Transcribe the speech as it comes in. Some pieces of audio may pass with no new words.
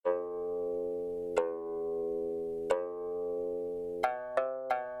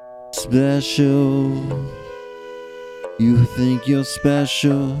special. You think you're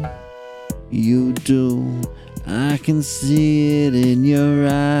special. You do. I can see it in your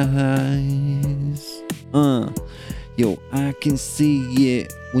eyes. Yo, I can see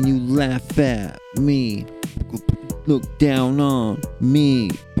it when you laugh at me. Look down on me.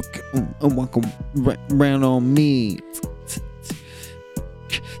 Walk around on me.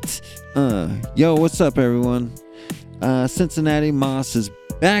 Yo, what's up, everyone? Cincinnati Moss is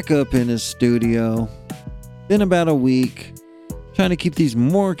back up in his studio. Been about a week. Trying to keep these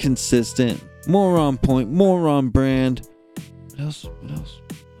more consistent, more on point, more on brand. What else?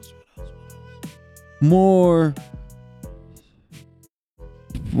 More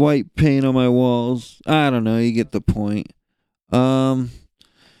white paint on my walls. I don't know, you get the point.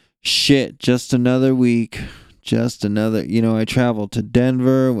 Shit, just another week. Just another, I traveled to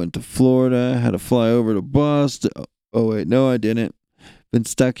Denver, went to Florida, had to fly over to Boston. Oh wait, no I didn't. Been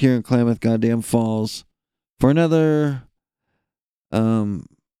stuck here in Klamath goddamn Falls for another,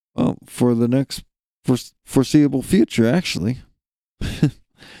 for the next foreseeable future, actually.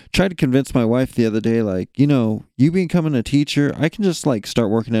 Tried to convince my wife the other day, you becoming a teacher, I can just start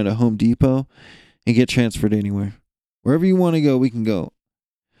working at a Home Depot and get transferred anywhere. Wherever you want to go, we can go.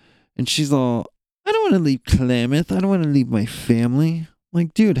 And she's all, I don't want to leave Klamath. I don't want to leave my family.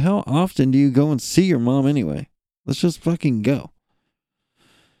 Like, dude, how often do you go and see your mom anyway? Let's just fucking go.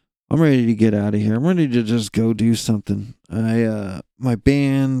 I'm ready to get out of here. I'm ready to just go do something. My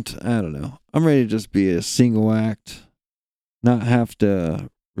band, I don't know. I'm ready to just be a single act. Not have to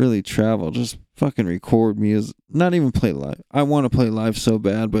really travel. Just fucking record music. Not even play live. I want to play live so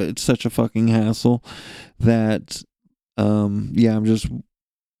bad, but it's such a fucking hassle that, I'm just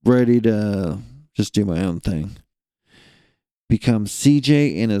ready to just do my own thing. Become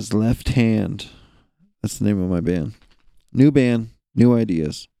CJ in his left hand. That's the name of my band. New band, new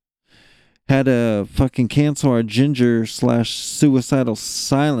ideas. Had to fucking cancel our ginger/suicidal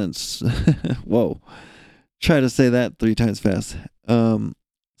silence. Whoa. Try to say that 3 times fast. So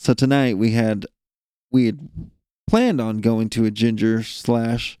tonight we had planned on going to a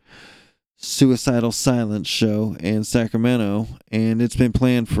ginger/suicidal silence show in Sacramento, and it's been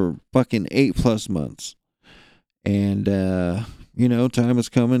planned for fucking 8+ months. And time is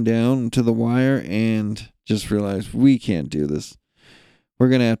coming down to the wire, and just realized we can't do this. We're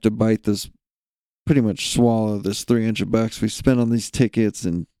gonna have to bite this, pretty much swallow this $300 we spent on these tickets,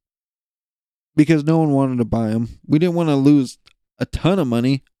 and because no one wanted to buy them, we didn't want to lose a ton of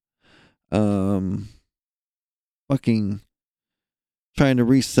money. Fucking trying to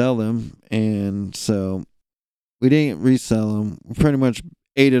resell them, and so we didn't resell them. We pretty much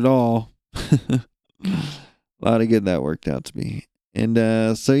ate it all. A lot of good that worked out to be.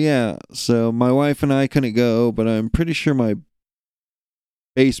 And so my wife and I couldn't go, but I'm pretty sure my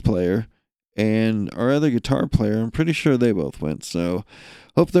bass player and our other guitar player, I'm pretty sure they both went. So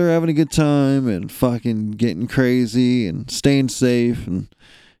hope they're having a good time and fucking getting crazy and staying safe. And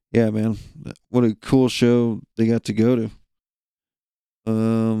yeah, man, what a cool show they got to go to.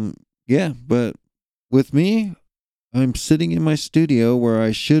 But with me, I'm sitting in my studio where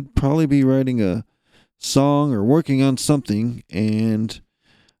I should probably be writing a song or working on something, and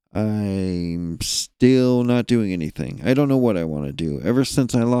I'm still not doing anything. I don't know what I want to do. Ever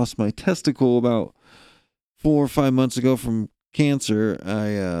since I lost my testicle about 4 or 5 months ago from cancer,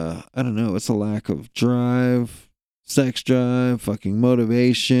 I don't know. It's a lack of drive, sex drive, fucking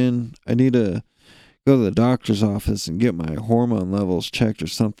motivation. I need to go to the doctor's office and get my hormone levels checked or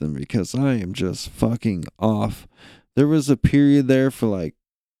something, because I am just fucking off. There was a period there for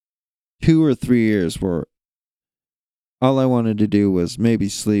 2 or 3 years where all I wanted to do was maybe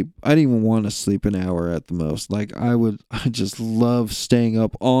sleep. I didn't even want to sleep an hour at the most. I just love staying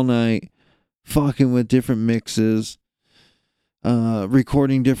up all night, fucking with different mixes,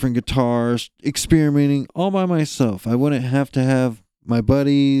 recording different guitars, experimenting all by myself. I wouldn't have to have my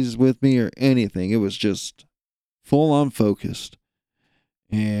buddies with me or anything. It was just full on focused.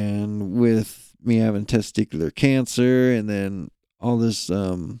 And with me having testicular cancer and then all this,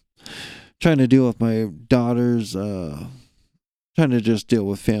 trying to deal with my daughters, trying to just deal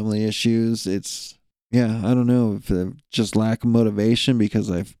with family issues. It's, I don't know if just lack of motivation, because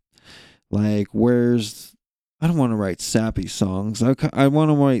I don't want to write sappy songs. I want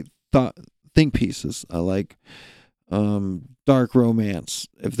to write think pieces. I like dark romance,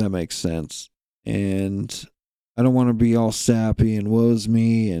 if that makes sense. And I don't want to be all sappy and woe's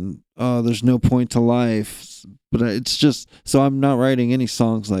me and there's no point to life. But it's just, so I'm not writing any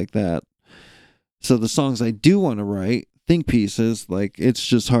songs like that. So the songs I do want to write, think pieces, it's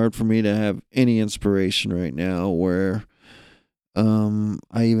just hard for me to have any inspiration right now, where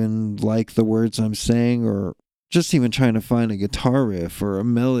I even like the words I'm saying, or just even trying to find a guitar riff or a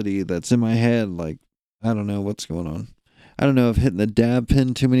melody that's in my head. Like, I don't know what's going on. I don't know if hitting the dab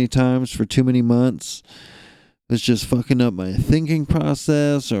pin too many times for too many months is just fucking up my thinking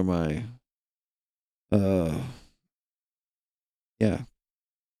process, or my, uh, yeah,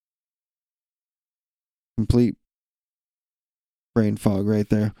 complete brain fog right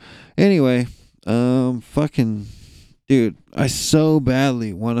there. Anyway, fucking dude, I so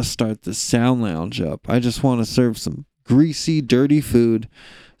badly want to start the sound lounge up. I just want to serve some greasy, dirty food,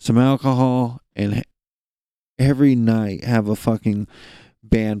 some alcohol, and every night have a fucking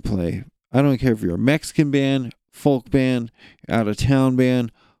band play. I don't care if you're a Mexican band, folk band, out of town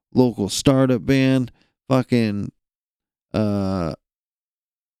band, local startup band, fucking uh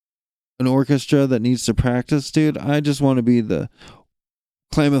an orchestra that needs to practice, dude. I just want to be the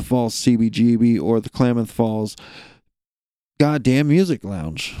Klamath Falls CBGB or the Klamath Falls goddamn music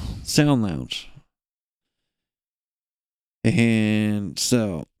lounge, sound lounge. And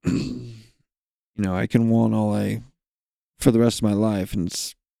so, I can want all for the rest of my life, and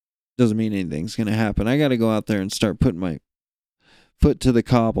it doesn't mean anything's going to happen. I got to go out there and start putting my foot to the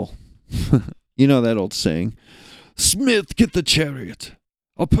cobble. You know that old saying, Smith, get the chariot.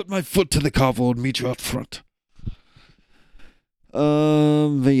 I'll put my foot to the cobble and meet you out front.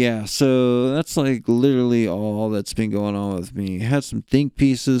 But yeah, so that's like literally all that's been going on with me. Had some think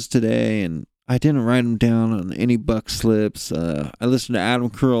pieces today, and I didn't write them down on any buck slips. I listened to Adam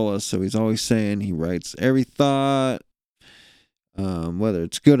Carolla, so he's always saying he writes every thought, whether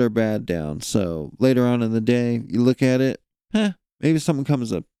it's good or bad, down. So later on in the day, you look at it, maybe something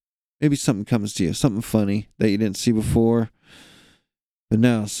comes up. Maybe something comes to you, something funny that you didn't see before. But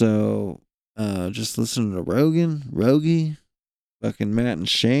no, so just listening to Rogie, fucking Matt and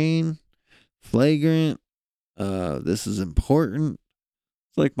Shane, Flagrant. This is important.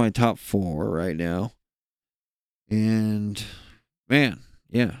 It's like my top 4 right now. And man,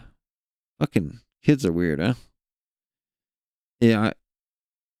 yeah. Fucking kids are weird, huh? Yeah,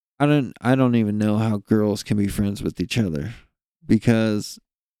 I don't even know how girls can be friends with each other, because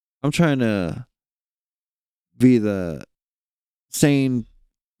I'm trying to be the sane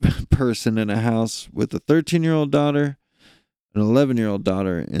person in a house with a 13-year-old daughter, an 11-year-old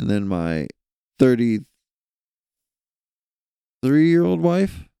daughter, and then my 33-year-old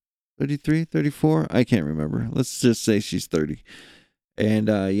wife. 33, 34? I can't remember. Let's just say she's 30. And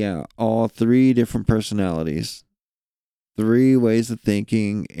yeah, all 3 different personalities, 3 ways of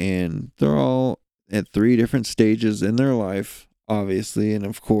thinking, and they're all at 3 different stages in their life, obviously, and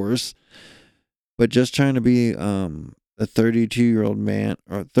of course. But just trying to be a 32-year-old man,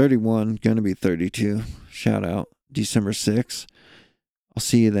 or 31, gonna be 32. Shout out, December 6th. I'll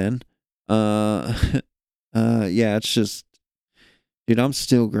see you then. Yeah, it's just, dude, I'm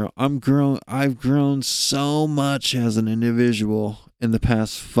still growing. I've grown so much as an individual in the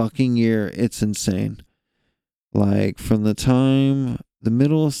past fucking year. It's insane. Like, from the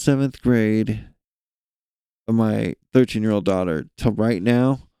middle of 7th grade of my 13-year-old daughter till right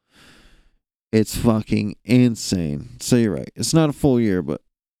now, it's fucking insane. So you're right. It's not a full year, but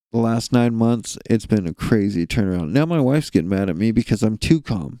the last 9 months, it's been a crazy turnaround. Now my wife's getting mad at me because I'm too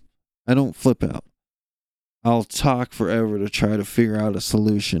calm. I don't flip out. I'll talk forever to try to figure out a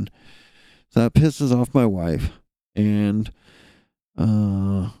solution. So that pisses off my wife. And,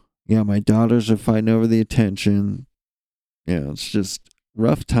 yeah, my daughters are fighting over the attention. Yeah, it's just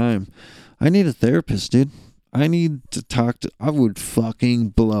rough time. I need a therapist, dude. I need to talk to... I would fucking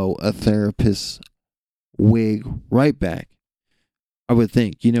blow a therapist's wig right back. I would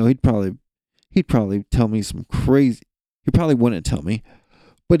think. He'd probably tell me some crazy... He probably wouldn't tell me.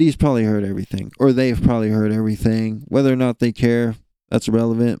 But he's probably heard everything. Or they've probably heard everything. Whether or not they care, that's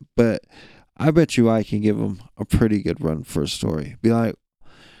irrelevant. But I bet you I can give them a pretty good run for a story. Be like,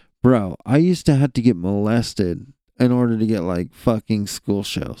 bro, I used to have to get molested in order to get like fucking school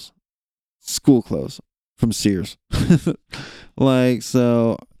clothes from Sears. Like,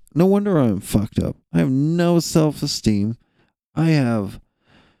 so no wonder I'm fucked up. I have no self-esteem. I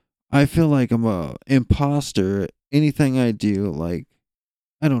feel like I'm a imposter at anything I do. Like,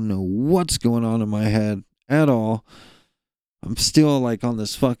 I don't know what's going on in my head at all. I'm still like on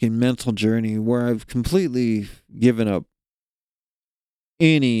this fucking mental journey where I've completely given up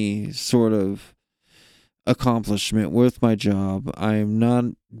any sort of accomplishment with my job. I am not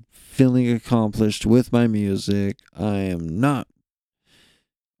feeling accomplished with my music. I'm not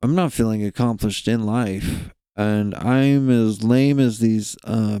feeling accomplished in life. And I'm as lame as these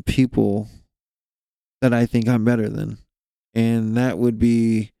people that I think I'm better than. And that would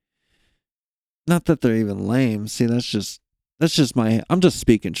be, not that they're even lame. See, that's That's just I'm just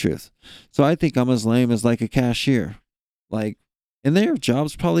speaking truth. So I think I'm as lame as like a cashier. Like, and their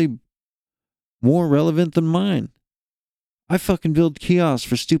job's probably more relevant than mine. I fucking build kiosks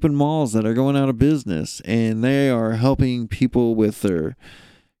for stupid malls that are going out of business, and they are helping people with their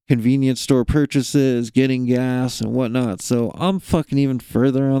convenience store purchases, getting gas and whatnot. So I'm fucking even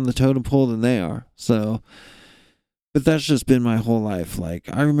further on the totem pole than they are. So, but that's just been my whole life. Like,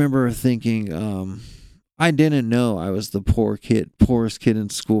 I remember thinking, I didn't know I was the poorest kid in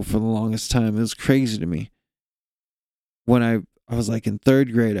school for the longest time. It was crazy to me. When I was like in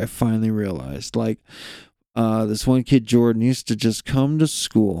third grade, I finally realized, like, this one kid, Jordan, used to just come to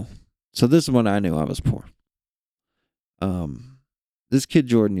school. So this is when I knew I was poor. This kid,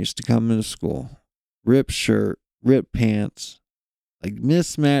 Jordan, used to come into school, ripped shirt, ripped pants, like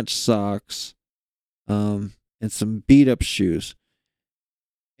mismatched socks, and some beat up shoes.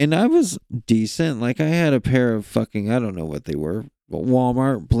 And I was decent. Like, I had a pair of fucking, I don't know what they were,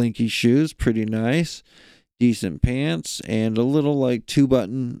 Walmart blinky shoes, pretty nice, decent pants, and a little like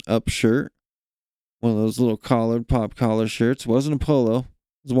 2-button up shirt. One of those little collared pop collar shirts. Wasn't a polo. It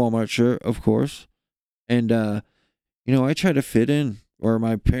was a Walmart shirt, of course. And, I tried to fit in, or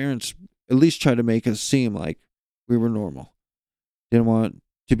my parents at least tried to make us seem like we were normal. Didn't want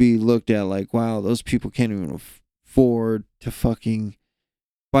to be looked at like, wow, those people can't even afford to fucking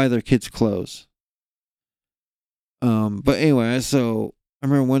buy their kids clothes. But anyway, so I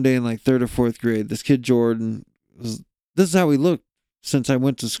remember one day in like third or fourth grade, this kid Jordan this is how he looked since I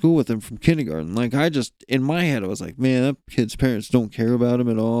went to school with him from kindergarten. Like, I just, in my head, I was like, man, that kid's parents don't care about him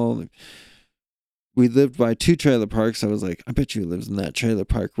at all. Like, we lived by 2 trailer parks. I was like, I bet you he lives in that trailer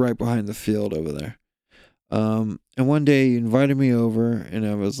park right behind the field over there. And one day he invited me over, and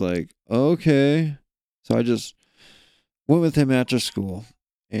I was like, okay. So I just went with him after school.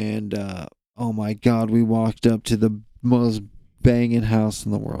 And, oh my God, we walked up to the most banging house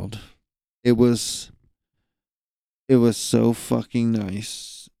in the world. It was so fucking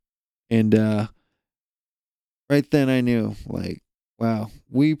nice. And, right then I knew, like, wow,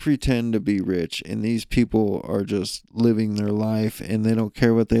 we pretend to be rich, and these people are just living their life, and they don't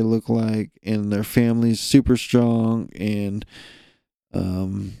care what they look like, and their family's super strong, and,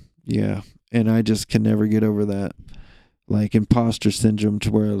 yeah. And I just can never get over that, like, imposter syndrome,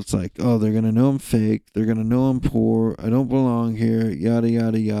 to where it's like, oh, they're gonna know I'm fake, they're gonna know I'm poor, I don't belong here, yada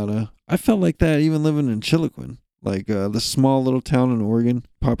yada yada. I felt like that even living in Chiloquin, like, the small little town in Oregon,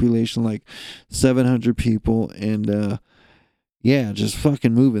 population like 700 people, and yeah, just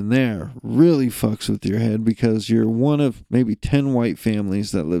fucking moving there really fucks with your head, because you're one of maybe 10 white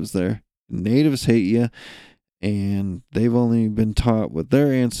families that lives there. Natives hate you, and they've only been taught what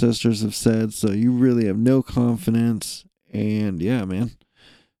their ancestors have said, so you really have no confidence. And yeah, man,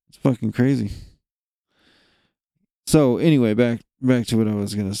 it's fucking crazy. So anyway, back to what I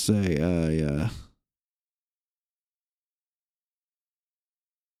was gonna say.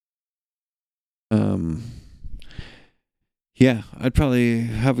 Yeah, I'd probably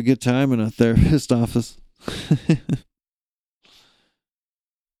have a good time in a therapist office.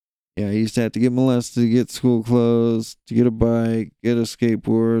 Yeah, I used to have to get molested to get school clothes, to get a bike, get a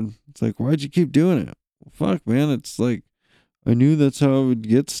skateboard. It's like, why'd you keep doing it? Well, fuck, man. It's like, I knew that's how I would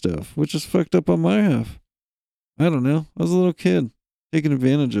get stuff, which is fucked up on my half. I don't know. I was a little kid, taken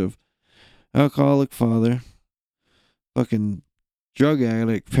advantage of. Alcoholic father, fucking drug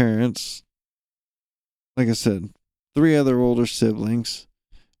addict parents. Like I said, 3 other older siblings.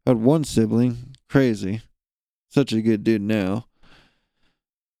 Had 1 sibling, crazy. Such a good dude now.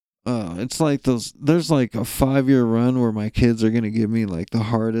 It's like there's like a 5-year run where my kids are going to give me like the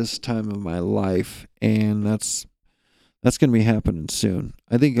hardest time of my life. And that's going to be happening soon.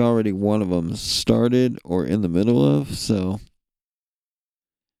 I think already one of them started or in the middle of. So,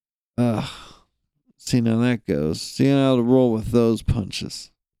 see how that goes. See how to roll with those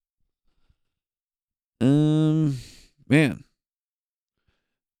punches. Man.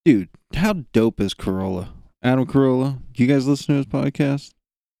 Dude, how dope is Carolla? Adam Carolla? Do you guys listen to his podcast?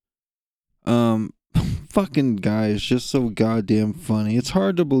 Fucking guy is just so goddamn funny. It's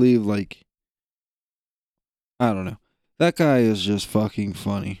hard to believe, like, I don't know. That guy is just fucking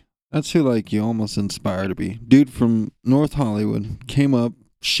funny. That's who, like, you almost inspire to be. Dude from North Hollywood, came up,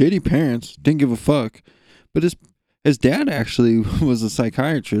 shitty parents, didn't give a fuck. But his dad actually was a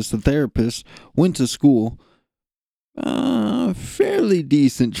psychiatrist, a therapist, went to school. Fairly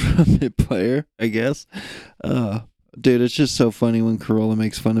decent trumpet player, I guess. Dude, it's just so funny when Carolla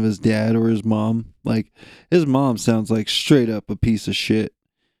makes fun of his dad or his mom. Like, his mom sounds like straight up a piece of shit.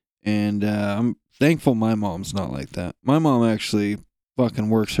 And I'm thankful my mom's not like that. My mom actually fucking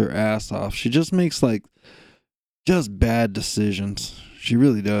works her ass off. She just makes like Just bad decisions. She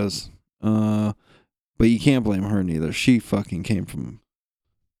really does. But you can't blame her neither. She fucking came from...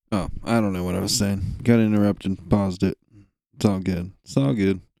 Oh, I don't know what I was saying. Got interrupted. Paused it. It's all good. It's all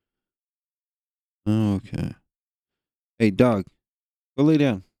good. Okay. Hey, dog. Go lay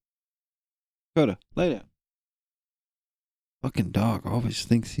down. Coda, lay down. Fucking dog always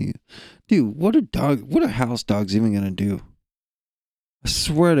thinks he... Dude, what are house dogs even gonna do? I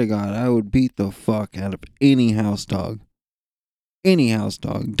swear to God, I would beat the fuck out of any house dog. Any house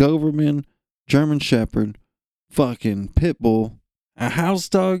dog. Doberman, German Shepherd, fucking pit bull. A house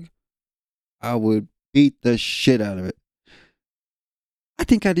dog, I would beat the shit out of it. I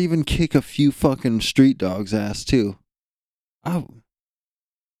think I'd even kick a few fucking street dogs' ass too.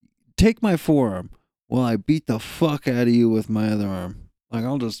 Take my forearm while I beat the fuck out of you with my other arm. Like,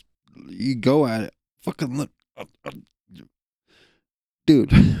 you go at it. Fucking look.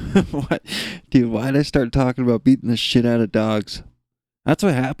 Dude, what? Dude, why'd I start talking about beating the shit out of dogs? That's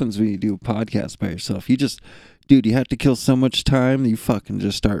what happens when you do a podcast by yourself. You have to kill so much time that you fucking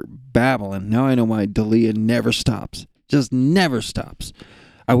just start babbling. Now I know why Dalia never stops. Just never stops.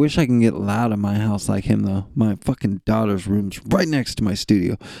 I wish I can get loud in my house like him, though. My fucking daughter's room's right next to my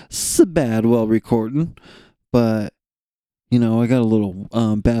studio. So bad while recording. But, I got a little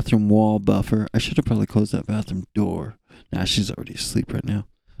bathroom wall buffer. I should have probably closed that bathroom door. Nah, she's already asleep right now.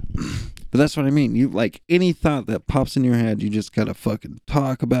 But that's what I mean. You like any thought that pops in your head, you just gotta fucking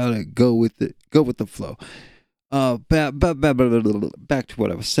talk about it. Go with it. Go with the flow. Back to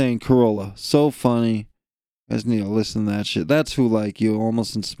what I was saying. Corolla, so funny. You guys need to listen to that shit. That's who you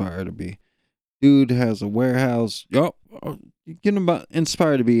almost inspire to be. Dude has a warehouse. Yup, you get about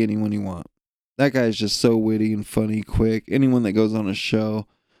inspired to be anyone you want. That guy's just so witty and funny, quick. Anyone that goes on a show,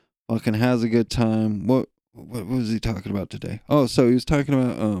 fucking has a good time. What was he talking about today? Oh, so he was talking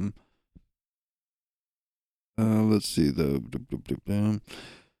about let's see, the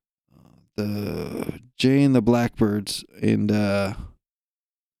Jay and the Blackbirds, and yeah,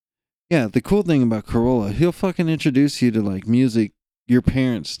 the cool thing about Corolla, he'll fucking introduce you to music your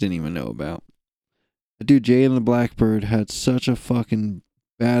parents didn't even know about. The dude Jay and the Blackbird had such a fucking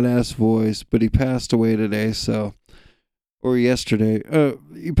badass voice, but he passed away today, or yesterday.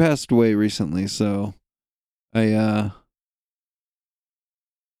 He passed away recently, so I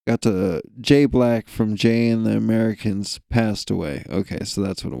got to Jay Black from Jay and the Americans passed away. Okay, so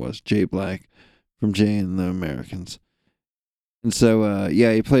that's what it was. Jay Black from Jay and the Americans. And so,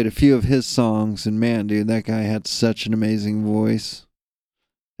 yeah, he played a few of his songs, and man, dude, that guy had such an amazing voice.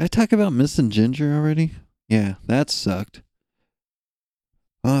 Did I talk about Missing Ginger already? Yeah, that sucked.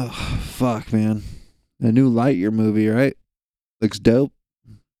 Oh, fuck, man. The new Lightyear movie, right? Looks dope.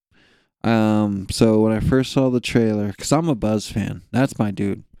 So when I first saw the trailer, because I'm a Buzz fan, that's my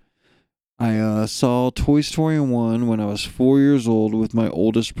dude. I saw Toy Story 1 when I was 4 years old with my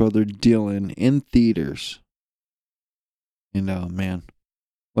oldest brother Dylan in theaters. And oh man,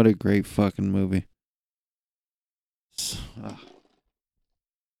 what a great fucking movie. So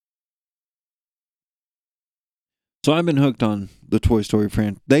I've been hooked on the Toy Story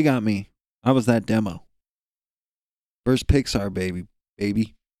franchise. They got me. I was that demo. First Pixar baby.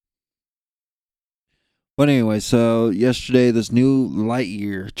 But anyway, so yesterday this new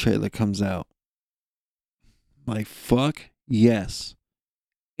Lightyear trailer comes out. Like, fuck yes.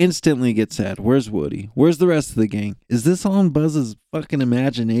 Instantly get sad. Where's Woody? Where's the rest of the gang? Is this all in Buzz's fucking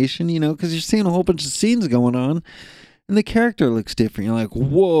imagination? Because you're seeing a whole bunch of scenes going on, and the character looks different. You're like,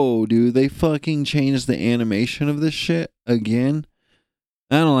 whoa, dude, they fucking changed the animation of this shit again?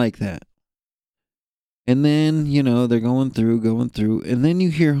 I don't like that. And then, they're going through, and then you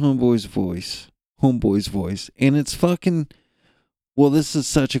hear Homeboy's voice, and it's fucking, well, this is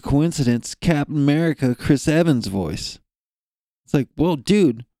such a coincidence, Captain America, Chris Evans' voice. It's like, well,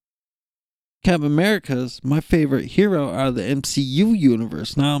 dude, Captain America's my favorite hero out of the MCU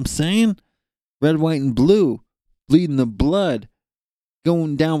universe. Know what I'm saying? Red, white, and blue. Bleeding the blood.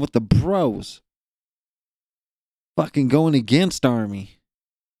 Going down with the bros. Fucking going against army.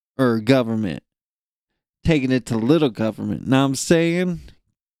 Or government. Taking it to little government. Know what I'm saying?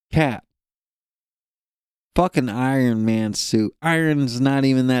 Cap. Fucking Iron Man suit. Iron's not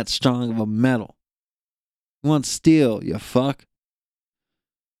even that strong of a metal. You want steel, you fuck.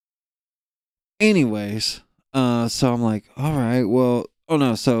 Anyways, so I'm like, all right, well, oh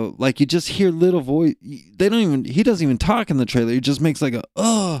no, so you just hear little voice. He doesn't even talk in the trailer. He just makes like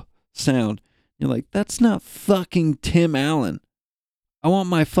a sound. You're like, that's not fucking Tim Allen. I want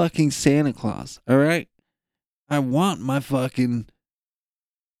my fucking Santa Claus, all right? I want my fucking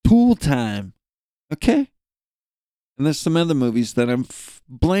pool time, okay? And there's some other movies that I'm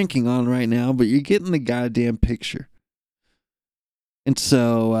blanking on right now, but you're getting the goddamn picture. And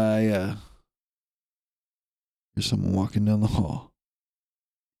so there's someone walking down the hall.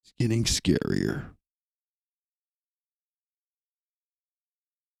 It's getting scarier.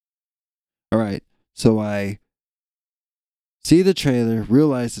 All right, so I see the trailer,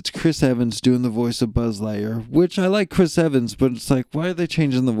 realize it's Chris Evans doing the voice of Buzz Lightyear, which I like Chris Evans, but it's like, why are they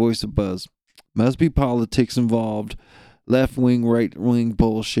changing the voice of Buzz? Must be politics involved. Left wing, right wing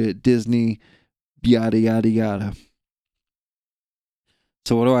bullshit. Disney, yada, yada, yada.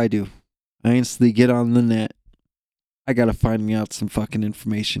 So what do? I instantly get on the net. I gotta find me out some fucking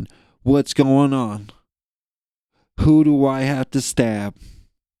information. What's going on? Who do I have to stab?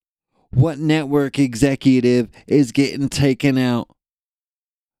 What network executive is getting taken out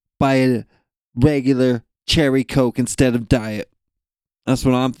by a regular cherry Coke instead of diet? That's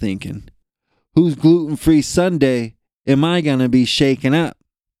what I'm thinking. Whose gluten-free Sunday am I gonna be shaking up?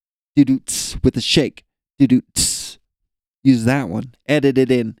 Do-do-ts with a shake. Do-do-ts. Use that one. Edit it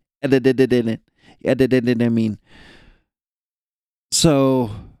in. I mean.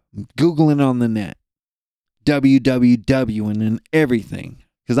 So, Googling on the net. www and everything.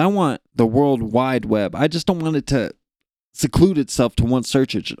 Because I want the World Wide Web. I just don't want it to seclude itself to one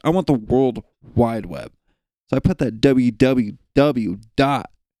search engine. I want the World Wide Web. So I put that www dot.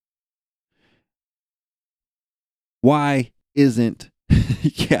 Why isn't...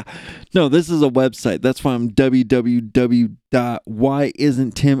 yeah. No, this is a website. That's why I'm www dot. Why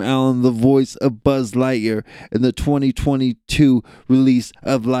isn't Tim Allen the voice of Buzz Lightyear in the 2022 release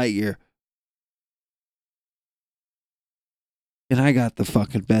of Lightyear? And I got the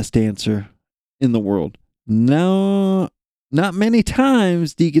fucking best answer in the world. No, not many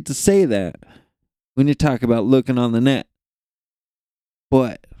times do you get to say that when you talk about looking on the net.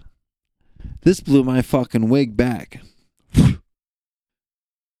 But this blew my fucking wig back.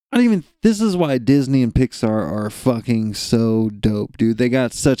 This is why Disney and Pixar are fucking so dope, dude. They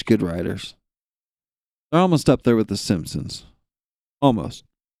got such good writers. They're almost up there with The Simpsons. Almost.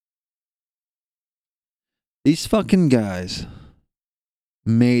 These fucking guys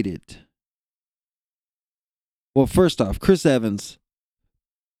made it. Well, first off, Chris Evans.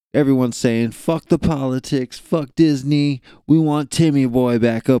 Everyone's saying, fuck the politics, fuck Disney. We want Timmy Boy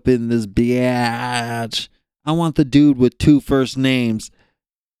back up in this biatch. I want the dude with 2 first names.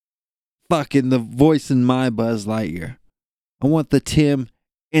 Fucking the voice in my Buzz Lightyear. I want the Tim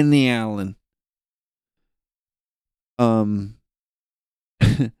and the Allen.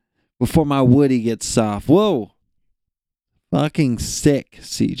 Before my Woody gets soft. Whoa. Fucking sick,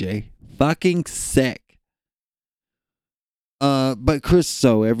 CJ. Fucking sick. But Chris,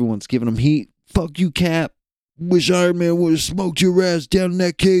 so everyone's giving him heat. Fuck you, Cap. Wish Iron Man would have smoked your ass down in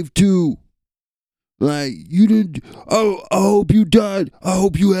that cave too. Like, you didn't... Oh, I hope you died. I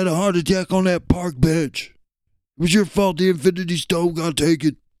hope you had a heart attack on that park bench. It was your fault the Infinity Stone got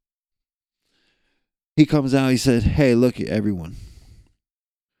taken. He comes out, he said, hey, look at everyone.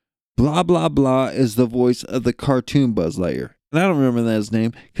 Blah, blah, blah is the voice of the cartoon Buzz Lightyear. And I don't remember that his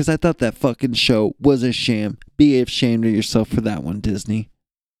name, because I thought that fucking show was a sham. Be ashamed of yourself for that one, Disney.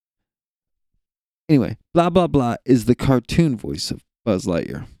 Anyway, blah, blah, blah is the cartoon voice of Buzz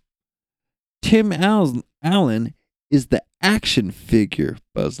Lightyear. Tim Allen is the action figure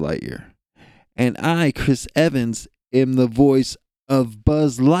Buzz Lightyear. And I, Chris Evans, am the voice of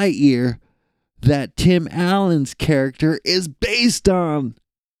Buzz Lightyear that Tim Allen's character is based on.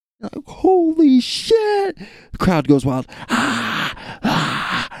 Like, holy shit. The crowd goes wild. Ah,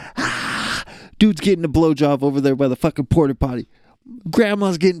 ah, ah. Dude's getting a blowjob over there by the fucking porta potty.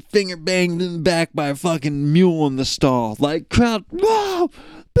 Grandma's getting finger banged in the back by a fucking mule in the stall. Like, crowd, whoa,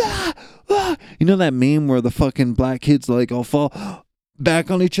 blah, blah. You know that meme where the fucking black kids like all fall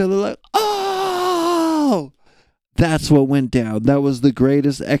back on each other like, oh! That's what went down. That was the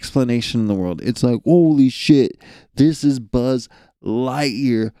greatest explanation in the world. It's like, holy shit, this is Buzz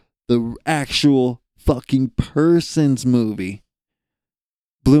Lightyear, the actual fucking person's movie.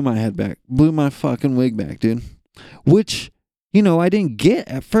 Blew my head back. Blew my fucking wig back, dude. Which, you know, I didn't get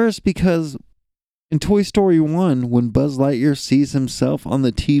at first because in Toy Story 1, when Buzz Lightyear sees himself on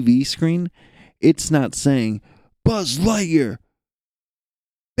the TV screen, it's not saying Buzz Lightyear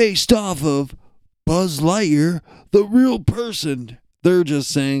based off of Buzz Lightyear, the real person. They're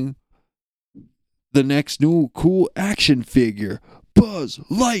just saying the next new cool action figure, Buzz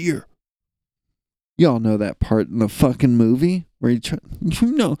Lightyear. Y'all know that part in the fucking movie where you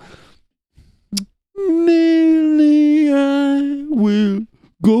know, merely I will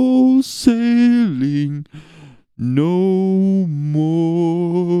go sailing no more.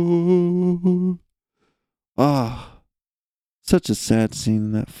 Ah, Such a sad scene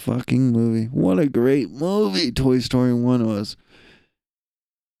in that fucking movie. What a great movie Toy Story 1 was.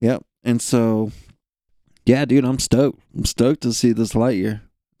 Yep. And so, yeah, dude, I'm stoked. I'm stoked to see this Lightyear.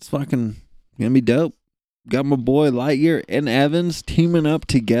 It's fucking gonna be dope. Got my boy Lightyear and Evans teaming up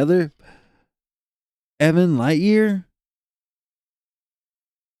together. Evan Lightyear?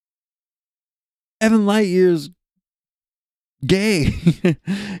 Evan Lightyear's gay.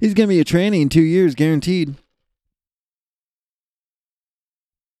 He's gonna be a tranny in 2 years, guaranteed.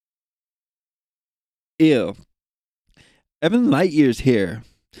 Ew. Evan Lightyear's hair.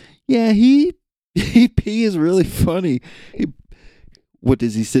 Yeah, he is really funny. What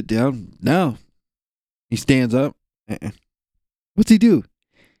does he sit down? No. He stands up. What's he do?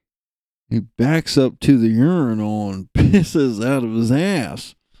 He backs up to the urinal and pisses out of his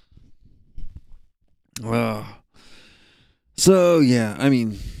ass. So, yeah, I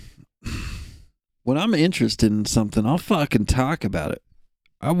mean, when I'm interested in something, I'll fucking talk about it.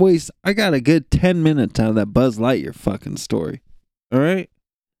 I got a good 10 minutes out of that Buzz Lightyear fucking story. All right?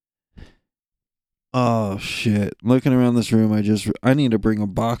 Oh, shit. Looking around this room, I need to bring a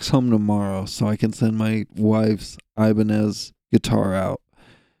box home tomorrow so I can send my wife's Ibanez guitar out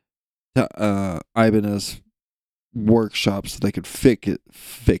to Ibanez workshop so they could fix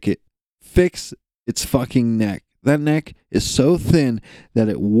its fucking neck. That neck is so thin that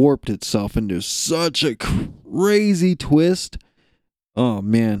it warped itself into such a crazy twist. Oh,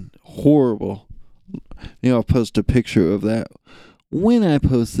 man. Horrible. I'll post a picture of that when I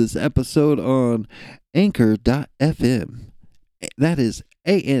post this episode on anchor.fm. That is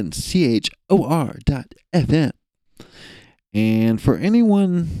ANCHOR.fm. And for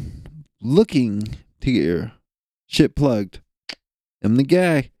anyone looking to get your shit plugged, I'm the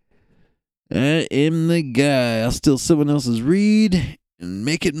guy. I am the guy. I'll steal someone else's read and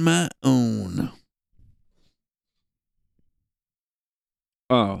make it my own.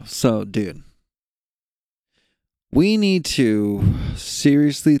 Oh, so, dude. We need to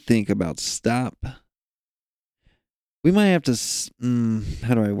seriously think about We might have to...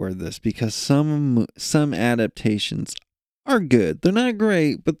 how do I word this? Because some adaptations are good. They're not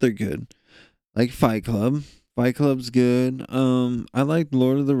great, but they're good. Like Fight Club. Fight Club's good. I liked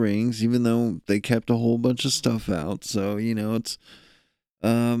Lord of the Rings, even though they kept a whole bunch of stuff out. So, it's...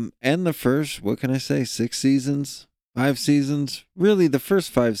 and the first, what can I say, 6 seasons? 5 seasons? Really, the first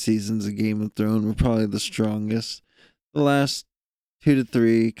 5 seasons of Game of Thrones were probably the strongest. The last 2 to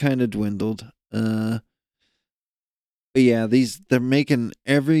 3 kind of dwindled. But yeah, they're making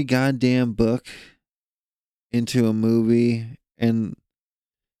every goddamn book into a movie, and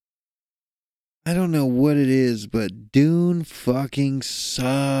I don't know what it is, but Dune fucking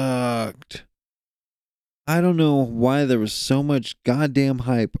sucked. I don't know why there was so much goddamn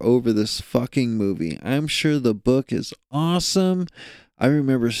hype over this fucking movie. I'm sure the book is awesome. I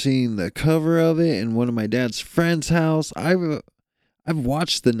remember seeing the cover of it in one of my dad's friend's house. I've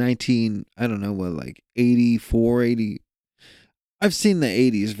watched the 84, 80. I've seen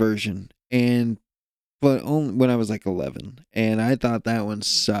the 80s version, but only when I was like 11, and I thought that one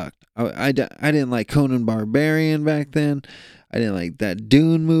sucked. I didn't like Conan Barbarian back then. I didn't like that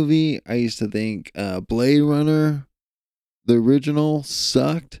Dune movie. I used to think Blade Runner, the original,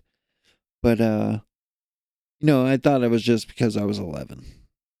 sucked. But, I thought it was just because I was 11.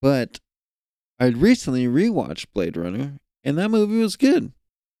 But I'd recently rewatched Blade Runner, and that movie was good.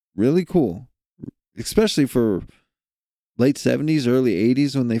 Really cool. Especially for late 70s, early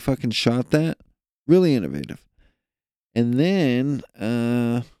 80s when they fucking shot that. Really innovative. And then,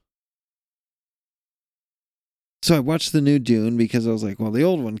 so I watched the new Dune because I was like, well, the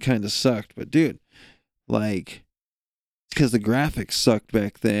old one kind of sucked. But dude, like, because the graphics sucked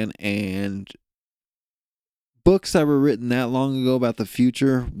back then, and books that were written that long ago about the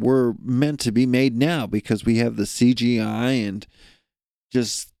future were meant to be made now because we have the CGI and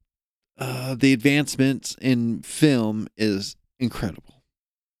just the advancements in film is incredible.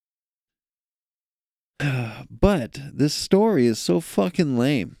 But this story is so fucking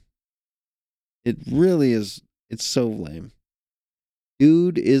lame. It really is. It's so lame.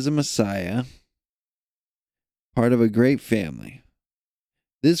 Dude is a messiah, part of a great family.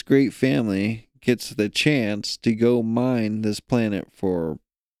 This great family gets the chance to go mine this planet for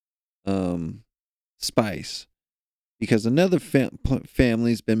spice. Because another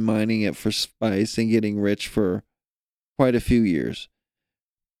family's been mining it for spice and getting rich for quite a few years.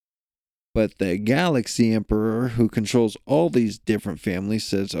 But the Galaxy Emperor, who controls all these different families,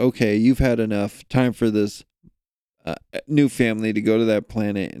 says, okay, you've had enough. Time for this new family to go to that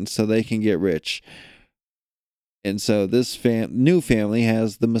planet and so they can get rich. And so this new family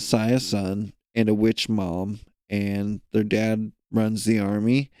has the Messiah son and a witch mom and their dad runs the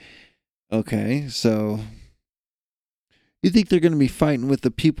army. Okay, so you think they're going to be fighting with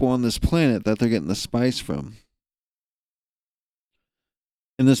the people on this planet that they're getting the spice from?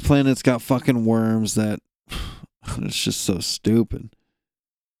 And this planet's got fucking worms that it's just so stupid.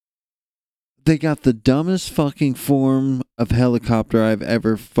 They got the dumbest fucking form of helicopter I've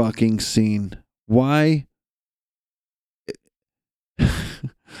ever fucking seen. Why?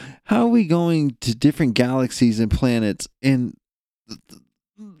 How are we going to different galaxies and planets and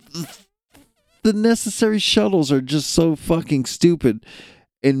the necessary shuttles are just so fucking stupid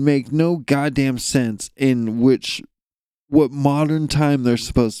and make no goddamn sense in what modern time they're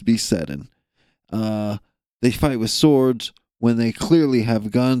supposed to be set in. They fight with swords when they clearly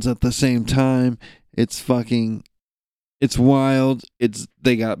have guns at the same time. It's wild.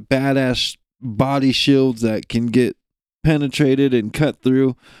 They got badass body shields that can get penetrated and cut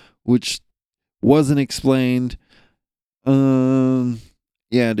through, which wasn't explained.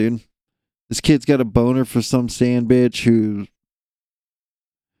 Yeah, dude. This kid's got a boner for some sand bitch who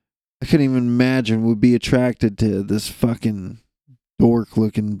I couldn't even imagine would be attracted to this fucking dork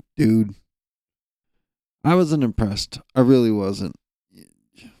looking dude. I wasn't impressed. I really wasn't.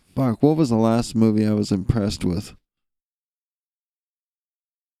 Fuck, what was the last movie I was impressed with?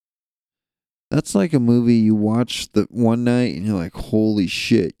 That's like a movie you watch the one night and you're like, holy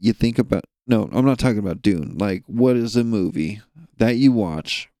shit. You think about... No, I'm not talking about Dune. Like, what is a movie that you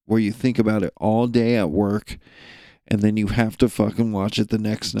watch where you think about it all day at work and then you have to fucking watch it the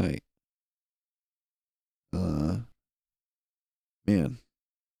next night? Man.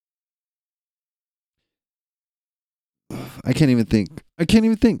 I can't even think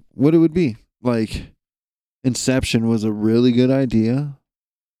what it would be. Like, Inception was a really good idea.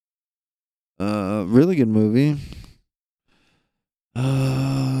 Really good movie.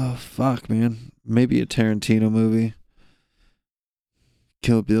 Fuck, man. Maybe a Tarantino movie.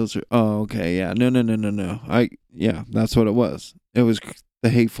 Kill Bill's. Oh, okay, yeah. No. Yeah, that's what it was. It was The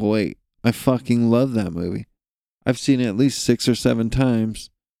Hateful Eight. I fucking love that movie. I've seen it at least 6 or 7 times.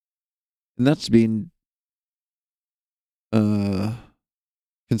 And that's being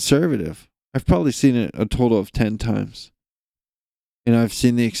conservative. I've probably seen it a total of 10 times. And I've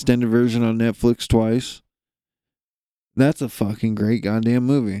seen the extended version on Netflix twice. That's a fucking great goddamn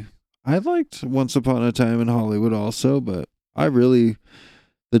movie. I liked Once Upon a Time in Hollywood also, but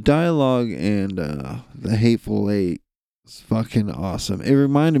the dialogue and The Hateful Eight is fucking awesome. It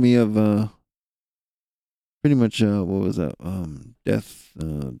reminded me of pretty much what was that? Death.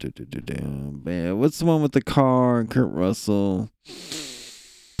 What's the one with the car and Kurt Russell?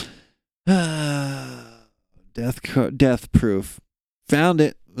 Death Proof. Found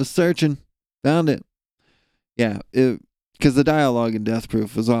it. Was searching. Found it. Yeah, because the dialogue in Death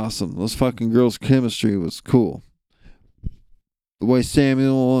Proof was awesome. Those fucking girls' chemistry was cool. The way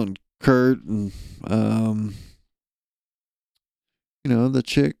Samuel and Kurt and the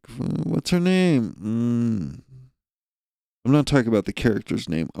chick, what's her name? I'm not talking about the character's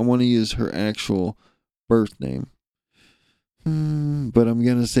name. I want to use her actual birth name. But I'm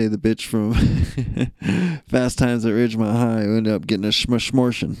gonna say the bitch from Fast Times at Ridgemont High who ended up getting a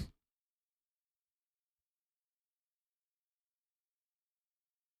smortion.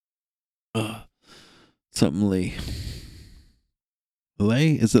 Something Lee.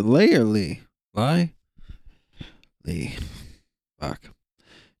 Lay? Is it Lay or Lee? Lie? Lee. Fuck. Do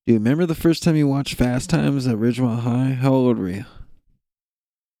you remember the first time you watched Fast Times at Ridgemont High? How old were you?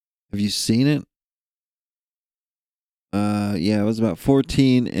 Have you seen it? Yeah, I was about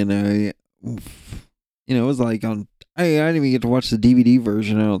 14 and it was like I didn't even get to watch the DVD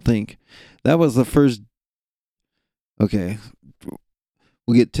version, I don't think. That was the first. Okay.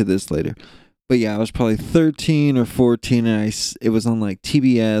 We'll get to this later. But yeah, I was probably 13 or 14 and it was on like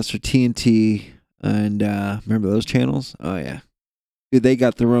TBS or TNT and remember those channels? Oh yeah. Dude, they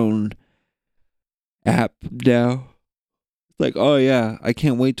got their own app now. It's like, oh yeah, I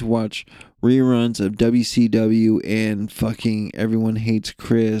can't wait to watch reruns of WCW and fucking Everyone Hates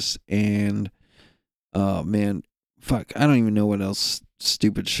Chris and oh man, fuck, I don't even know what else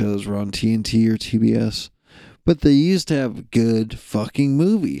stupid shows were on TNT or TBS. But they used to have good fucking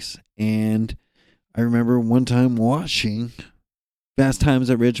movies. And I remember one time watching Fast Times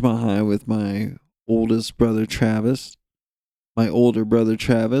at Ridgemont High with my older brother Travis,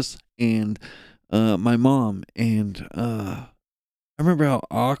 and my mom. And I remember how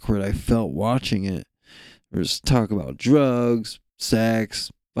awkward I felt watching it. There was talk about drugs,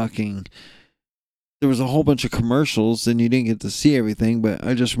 sex, fucking... There was a whole bunch of commercials and you didn't get to see everything, but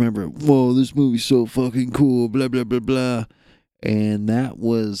I just remember, whoa, this movie's so fucking cool, blah, blah, blah, blah. And that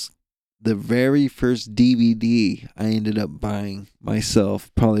was the very first DVD I ended up buying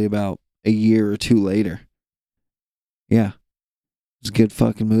myself probably about a year or two later. Yeah, it's a good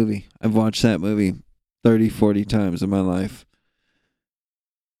fucking movie. I've watched that movie 30, 40 times in my life.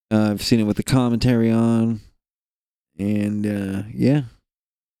 I've seen it with the commentary on. And yeah,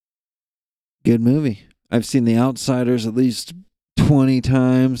 good movie. I've seen The Outsiders at least 20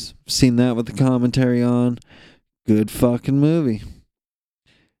 times. Seen that with the commentary on. Good fucking movie.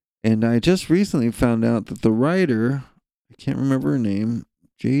 And I just recently found out that the writer, I can't remember her name,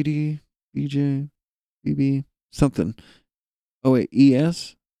 JD, BJ, BB, something. Oh wait, ES?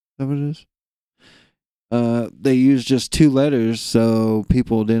 Is that what it is? They used just 2 letters so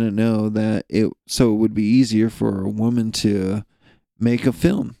people didn't know that so it would be easier for a woman to make a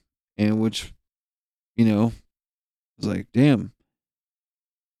film. And which, was like, damn,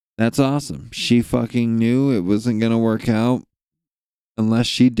 that's awesome. She fucking knew it wasn't going to work out unless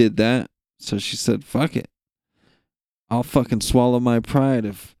she did that. So she said, fuck it. I'll fucking swallow my pride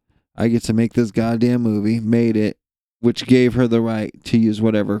if I get to make this goddamn movie. Made it, which gave her the right to use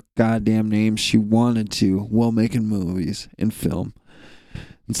whatever goddamn name she wanted to while making movies and film.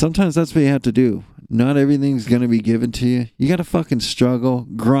 And sometimes that's what you have to do. Not everything's going to be given to you. You got to fucking struggle,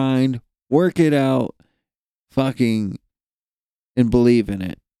 grind, work it out, fucking, and believe in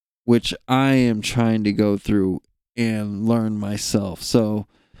it, which I am trying to go through and learn myself. So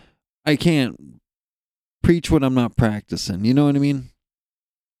I can't preach what I'm not practicing. You know what I mean?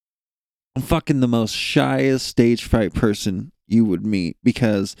 I'm fucking the most shyest stage fright person you would meet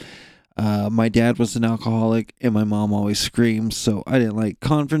because my dad was an alcoholic and my mom always screams. So I didn't like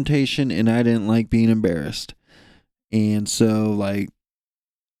confrontation and I didn't like being embarrassed. And so, like,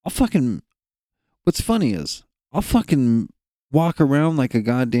 what's funny is I'll fucking walk around like a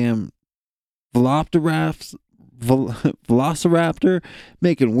goddamn velociraptor,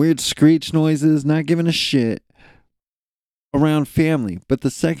 making weird screech noises, not giving a shit around family. But the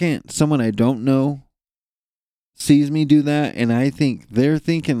second someone I don't know sees me do that and I think they're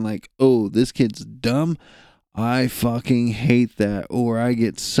thinking like, oh, this kid's dumb, I fucking hate that, or I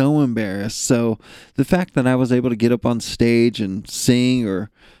get so embarrassed. So the fact that I was able to get up on stage and sing or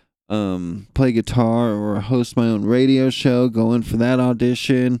play guitar or host my own radio show, go in for that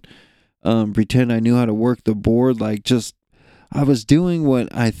audition, pretend I knew how to work the board, like just I was doing what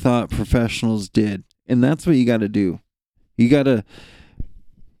I thought professionals did. And that's what you got to do. You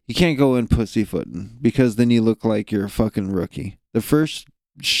can't go in pussyfooting because then you look like you're a fucking rookie. The first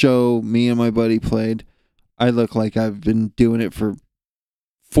show me and my buddy played, I look like I've been doing it for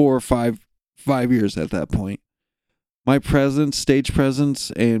 4 or 5 years at that point. My stage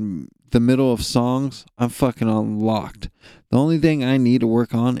presence, and the middle of songs, I'm fucking unlocked. The only thing I need to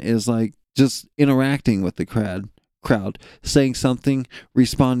work on is like just interacting with the crowd, saying something,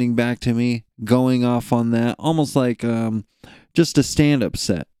 responding back to me, going off on that, almost like just a stand-up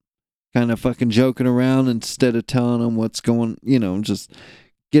set. Kind of fucking joking around instead of telling them what's going, just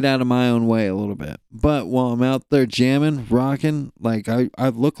get out of my own way a little bit. But while I'm out there jamming, rocking, like I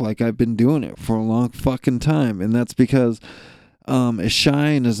look like I've been doing it for a long fucking time. And that's because as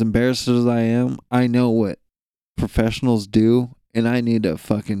shy and as embarrassed as I am, I know what professionals do, and I need to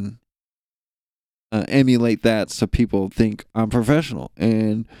fucking emulate that so people think I'm professional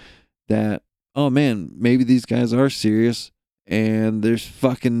and that, oh man, maybe these guys are serious and there's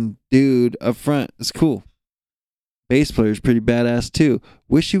fucking dude up front. It's cool. Bass player's pretty badass too.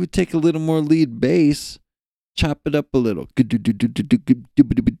 Wish you would take a little more lead bass. Chop it up a little.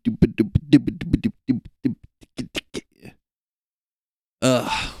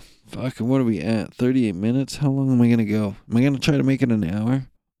 Fucking what are we at? 38 minutes? How long am I gonna go? Am I gonna try to make it an hour?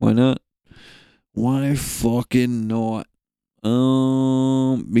 Why not? Why fucking not?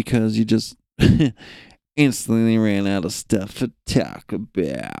 Because you just instantly ran out of stuff to talk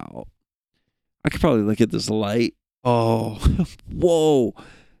about. I could probably look at this light. Oh, whoa.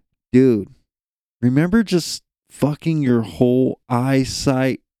 Dude, remember just fucking your whole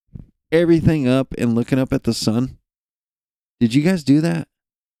eyesight, everything up and looking up at the sun? Did you guys do that?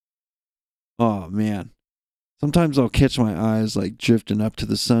 Oh, man. Sometimes I'll catch my eyes like drifting up to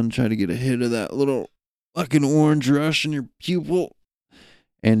the sun, try to get a hit of that little fucking orange rush in your pupil.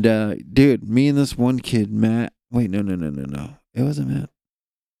 And, dude, me and this one kid, Matt. Wait, no. It wasn't Matt.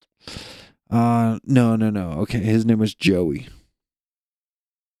 No. Okay, his name was Joey.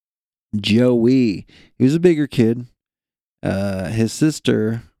 He was a bigger kid. His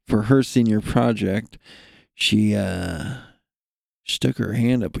sister, for her senior project, she stuck her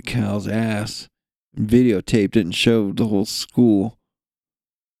hand up a cow's ass, videotaped it, and showed the whole school.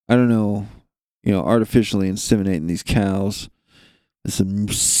 I don't know, artificially inseminating these cows. some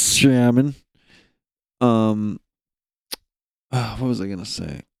shaman. What was I gonna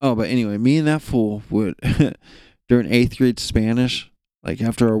say? Oh, but anyway, me and that fool would during 8th grade Spanish, like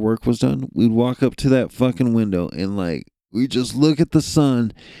after our work was done, we'd walk up to that fucking window and like we just look at the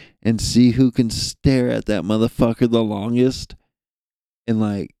sun and see who can stare at that motherfucker the longest, and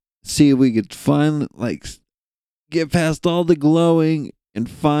like see if we could finally like get past all the glowing and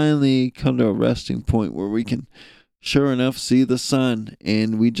finally come to a resting point where we can sure enough see the sun,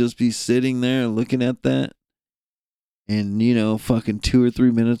 and we'd just be sitting there looking at that, and fucking 2 or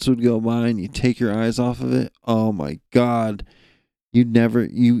 3 minutes would go by and you take your eyes off of it. Oh my god, you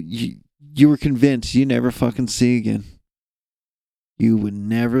were convinced you never fucking see again. You would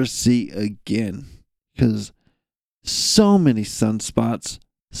never see again, because so many sunspots,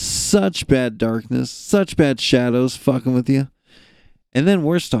 such bad darkness, such bad shadows fucking with you. And then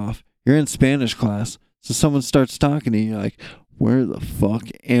worst off, you're in Spanish class, so someone starts talking to you, you're like, where the fuck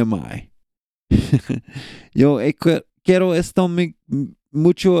am I? Yo, quiero esto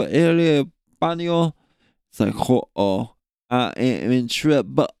mucho el baño. It's like, oh, I am in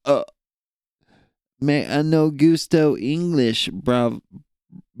trouble. Man, I no gusto English, bro,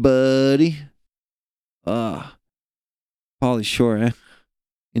 buddy. Pauly Shore, eh?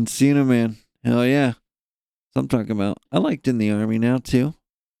 Encino Man. Hell yeah. That's what I'm talking about. I liked In the Army now, too.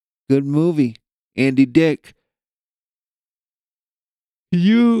 Good movie. Andy Dick.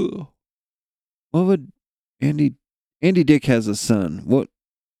 You. What would Andy Dick has a son. What?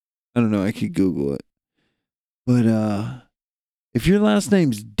 I don't know. I could Google it. But, if your last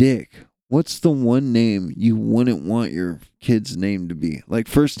name's Dick, what's the one name you wouldn't want your kid's name to be? Like,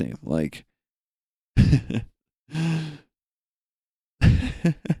 first name. Like.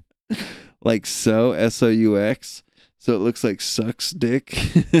 Like Sous, so it looks like sucks dick.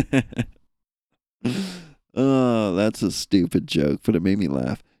 Oh, that's a stupid joke, but it made me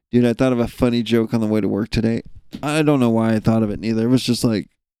laugh. Dude, I thought of a funny joke on the way to work today. I don't know why I thought of it neither. It was just like,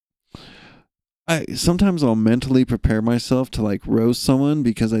 sometimes I'll mentally prepare myself to like roast someone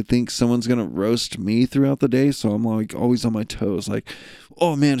because I think someone's gonna roast me throughout the day, so I'm like always on my toes, like,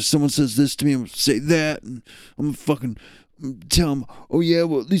 oh man, if someone says this to me, I'm gonna say that, and I'm gonna fucking tell them, oh yeah,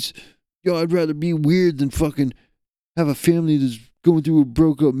 well at least, I'd rather be weird than fucking have a family that's going through a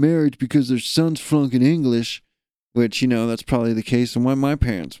broke up marriage because their son's flunking English, which, that's probably the case and why my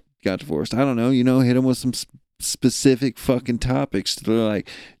parents got divorced. I don't know, hit them with some specific fucking topics. They're like,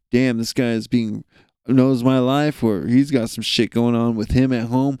 damn, this guy knows my life, or he's got some shit going on with him at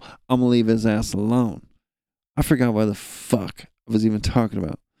home. I'm gonna leave his ass alone. I forgot why the fuck I was even talking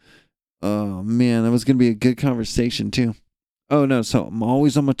about. Oh man, that was gonna be a good conversation too. Oh no, so I'm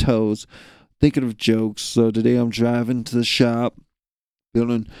always on my toes, thinking of jokes. So today I'm driving to the shop,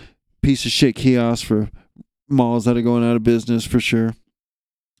 building piece of shit kiosks for malls that are going out of business for sure.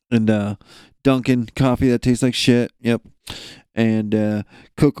 And Dunkin' coffee that tastes like shit. Yep. And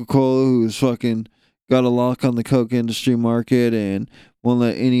Coca-Cola, who's fucking got a lock on the Coke industry market and won't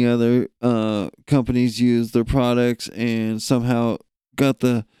let any other companies use their products, and somehow got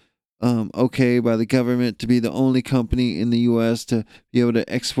the okay by the government to be the only company in the U.S. to be able to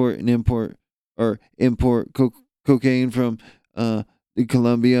export and import cocaine from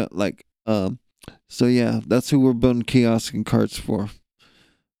Colombia. Like, so yeah, that's who we're building kiosks and carts for.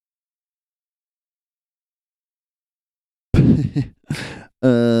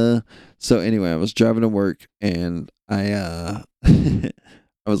 So anyway, I was driving to work and I I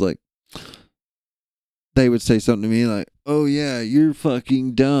was like, they would say something to me like, oh yeah, you're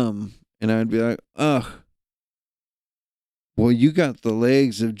fucking dumb, and I'd be like, ugh, well, you got the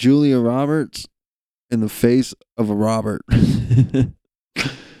legs of Julia Roberts and the face of a Robert.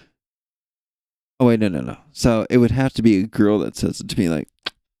 Oh wait, no. So it would have to be a girl that says it to me like,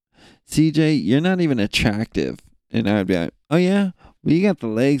 CJ, you're not even attractive. And I'd be like, oh yeah? Well, you got the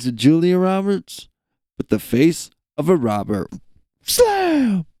legs of Julia Roberts, but the face of a Robert.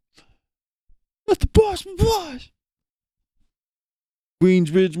 Slam! Let the boss be boss!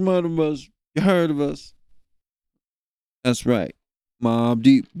 Queensbridge Murder Bus. You heard of us? That's right. Mob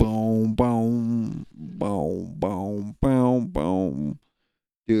Deep. Boom, boom, boom, boom, boom, boom.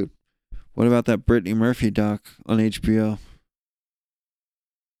 Dude, what about that Brittany Murphy doc on HBO?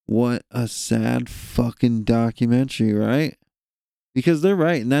 What a sad fucking documentary, right? Because they're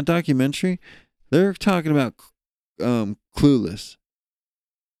right. In that documentary, they're talking about Clueless.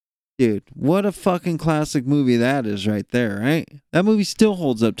 Dude, what a fucking classic movie that is right there, right? That movie still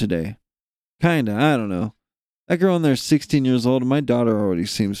holds up today. Kinda, I don't know. That girl in there is 16 years old, and my daughter already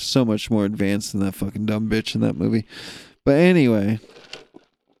seems so much more advanced than that fucking dumb bitch in that movie. But anyway.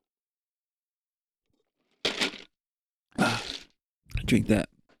 Drink that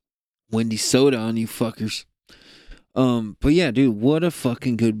Wendy soda on you fuckers. But yeah, dude, what a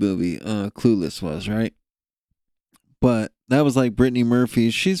fucking good movie Clueless was, right? But that was like Brittany Murphy.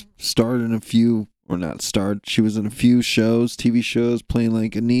 She's starred in a few, or not starred, she was in a few shows, TV shows, playing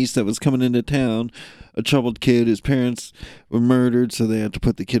like a niece that was coming into town, a troubled kid whose parents were murdered, so they had to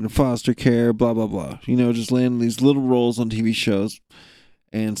put the kid in foster care, blah, blah, blah. You know, just landing these little roles on TV shows.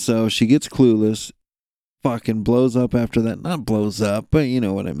 And so she gets Clueless, fucking blows up after that. Not blows up, but you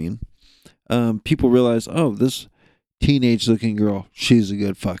know what I mean. People realize, oh, this teenage looking girl, she's a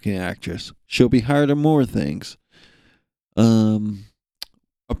good fucking actress. She'll be hired in more things. A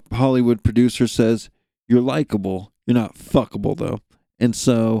Hollywood producer says, you're likable. You're not fuckable, though. And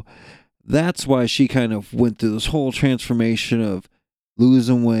so that's why she kind of went through this whole transformation of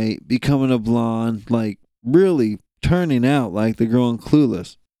losing weight, becoming a blonde, like really turning out like the girl in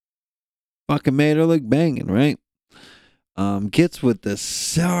Clueless. Fucking made her look banging, right? Gets with this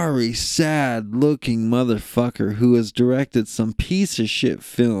sorry, sad looking motherfucker who has directed some piece of shit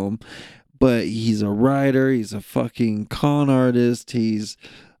film, but he's a writer, he's a fucking con artist, he's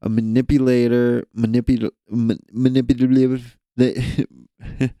a manipulator, manipulative,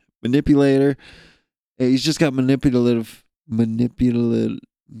 manipulator. He's just got manipulative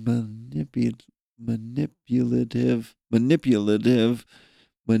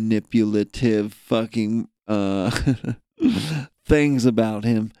fucking things about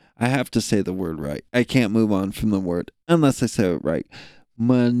him. I have to say the word right. I can't move on from the word unless I say it right.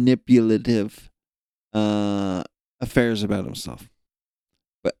 Manipulative affairs about himself.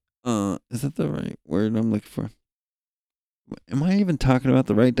 But is that the right word I'm looking for? Am I even talking about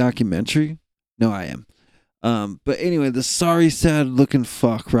the right documentary? No, I am. But anyway, the sorry, sad looking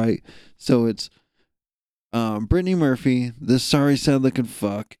fuck, right? So it's Brittany Murphy, this sorry, sad looking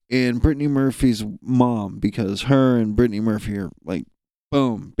fuck, and Brittany Murphy's mom, because her and Brittany Murphy are like,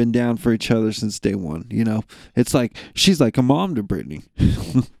 boom, been down for each other since day one, you know? It's like, she's like a mom to Brittany.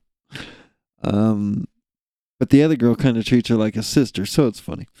 But the other girl kind of treats her like a sister, so it's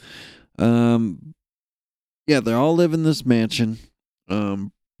funny. Yeah, they all live in this mansion.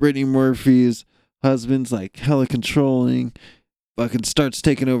 Brittany Murphy's husband's like hella controlling, fucking starts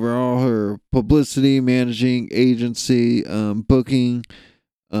taking over all her publicity, managing, agency, booking,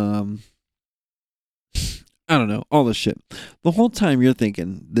 I don't know, all this shit. The whole time you're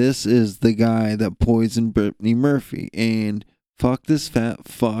thinking, this is the guy that poisoned Brittany Murphy, and fuck this fat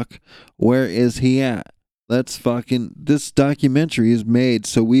fuck, where is he at? Let's fucking, this documentary is made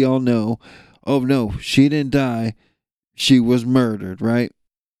so we all know, oh no, she didn't die, she was murdered, right?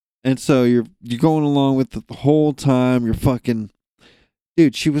 And so you're going along with it the whole time, you're fucking,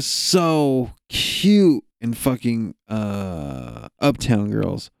 dude, she was so cute in fucking Uptown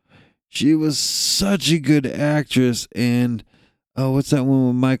Girls. She was such a good actress. And what's that one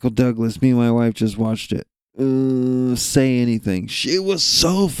with Michael Douglas? Me and my wife just watched it. Say Anything. She was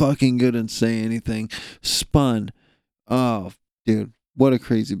so fucking good in Say Anything. Spun. Oh, dude, what a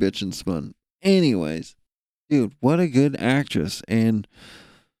crazy bitch in Spun. Anyways, dude, what a good actress. And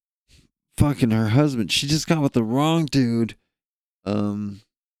fucking her husband, she just got with the wrong dude.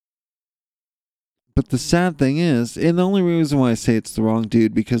 But the sad thing is, and the only reason why I say it's the wrong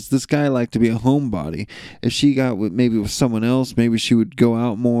dude, because this guy liked to be a homebody. If she got with maybe with someone else, maybe she would go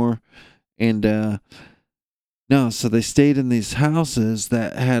out more. And no, so they stayed in these houses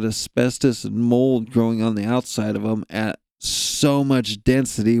that had asbestos and mold growing on the outside of them at so much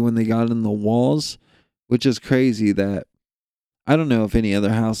density when they got in the walls, which is crazy. That I don't know if any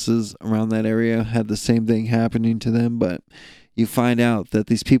other houses around that area had the same thing happening to them, but you find out that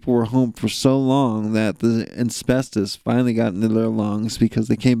these people were home for so long that the asbestos finally got into their lungs because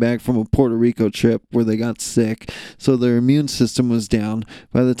they came back from a Puerto Rico trip where they got sick. So their immune system was down.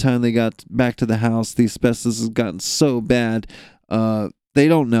 By the time they got back to the house, the asbestos has gotten so bad. They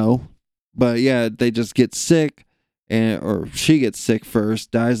don't know. But yeah, they just get sick. Or she gets sick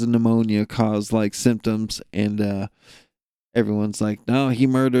first, dies of pneumonia, caused like symptoms. And everyone's like, no, he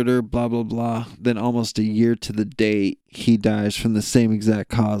murdered her, blah, blah, blah. Then almost a year to the date, he dies from the same exact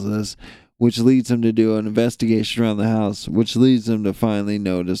causes, which leads them to do an investigation around the house, which leads them to finally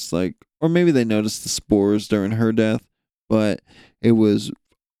notice, like, or maybe they noticed the spores during her death, but it was,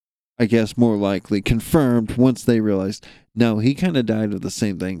 I guess, more likely confirmed once they realized, no, he kind of died of the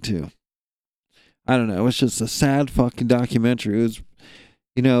same thing too. I don't know. It's just a sad fucking documentary. It was,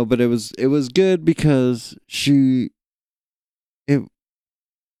 you know, but it was good because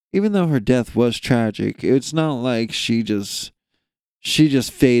even though her death was tragic, it's not like she just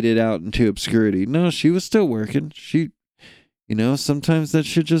faded out into obscurity. No, she was still working. Sometimes that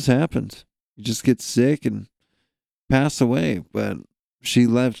shit just happens. You just get sick and pass away. But she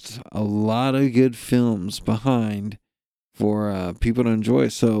left a lot of good films behind for people to enjoy.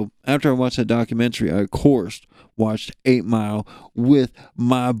 So after I watched that documentary, I of course watched 8 Mile with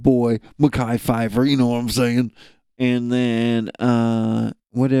my boy Mekhi Phifer. You know what I'm saying? And then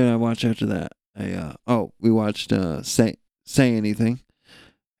what did I watch after that? We watched Say Anything,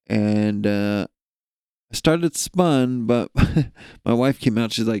 and I started Spun, but my wife came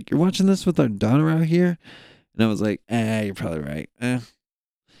out. She's like, "You're watching this with our daughter out here?" And I was like, you're probably right.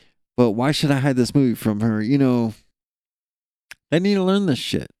 But why should I hide this movie from her? You know, I need to learn this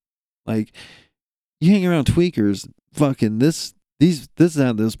shit. Like, you hang around tweakers, fucking this is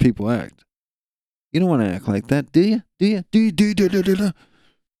how those people act. You don't want to act like that, do you?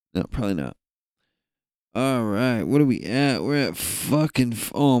 No, probably not. All right, what are we at? We're at fucking,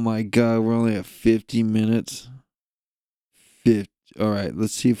 oh my God, we're only at 50 minutes. 50. All right,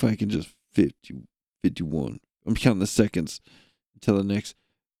 let's see if I can just 51. I'm counting the seconds until the next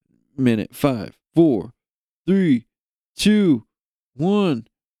minute. 5, 4, 3, 2, 1.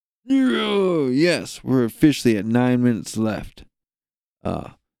 Yes, we're officially at 9 minutes left.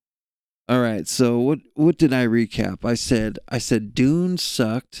 All right, so what did I recap? I said Dune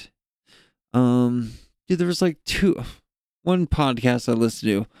sucked. Dude, there was like one podcast I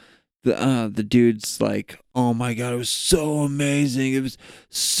listened to. The dude's like, "Oh my God, it was so amazing. It was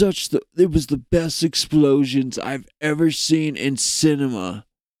the best explosions I've ever seen in cinema."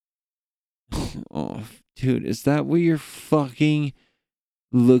 Oh, dude, is that what you're fucking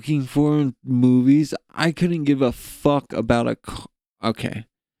looking for in movies? I couldn't give a fuck about a okay.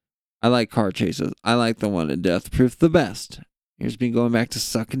 I like car chases. I like the one in Death Proof the best. Here's me going back to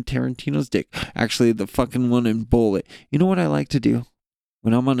sucking Tarantino's dick. Actually, the fucking one in Bullet. You know what I like to do?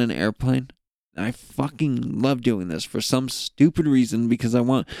 When I'm on an airplane, I fucking love doing this for some stupid reason because I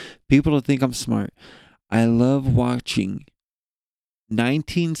want people to think I'm smart. I love watching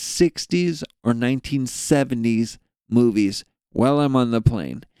 1960s or 1970s movies while I'm on the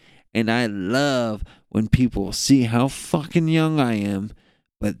plane. And I love when people see how fucking young I am,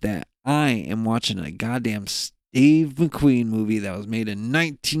 but that I am watching a goddamn Steve McQueen movie that was made in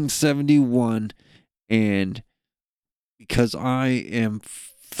 1971, and because I am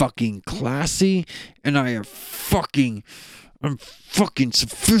fucking classy and I'm fucking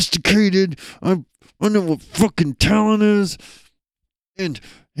sophisticated. I know what fucking talent is, and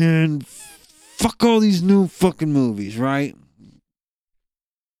fuck all these new fucking movies, right?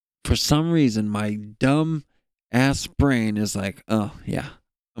 For some reason, my dumb ass brain is like, oh yeah,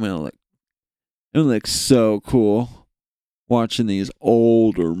 I'm gonna look so cool watching these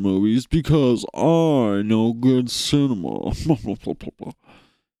older movies because I know good cinema.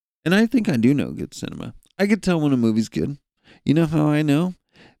 And I think I do know good cinema. I could tell when a movie's good. You know how I know?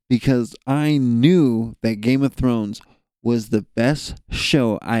 Because I knew that Game of Thrones was the best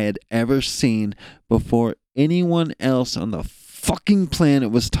show I had ever seen before anyone else on the fucking planet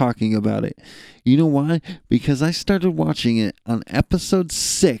was talking about it. You know why? Because I started watching it on episode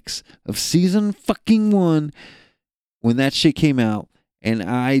 6 of season fucking 1 when that shit came out, and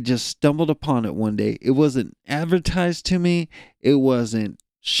I just stumbled upon it one day. It wasn't advertised to me. It wasn't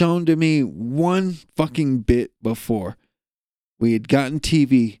shown to me one fucking bit before. We had gotten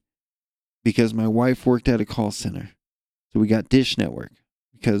TV because my wife worked at a call center. So we got Dish Network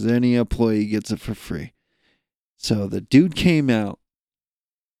because any employee gets it for free. So the dude came out,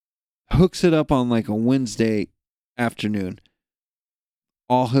 hooks it up on like a Wednesday afternoon.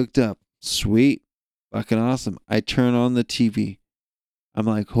 All hooked up. Sweet. Fucking awesome. I turn on the TV. I'm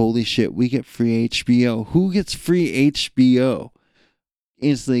like, holy shit, we get free HBO. Who gets free HBO?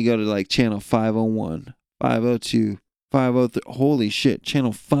 Instantly go to like channel 501, 502, 503. Holy shit,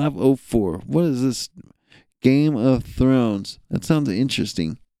 channel 504. What is this? Game of Thrones. That sounds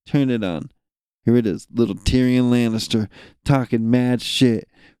interesting. Turn it on. Here it is. Little Tyrion Lannister talking mad shit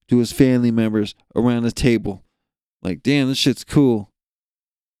to his family members around the table. Like, damn, this shit's cool.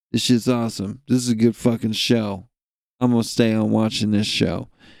 This shit's awesome. This is a good fucking show. I'm going to stay on watching this show.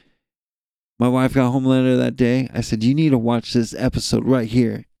 My wife got home later that day. I said, you need to watch this episode right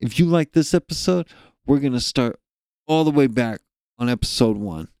here. If you like this episode, we're going to start all the way back on episode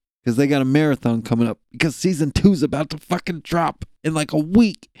 1. Because they got a marathon coming up. Because season 2 is about to fucking drop in like a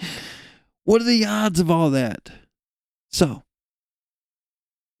week. What are the odds of all that? So,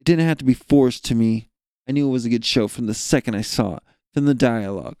 it didn't have to be forced to me. I knew it was a good show from the second I saw it. From the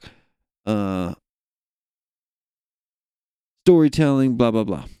dialogue. Storytelling, blah, blah,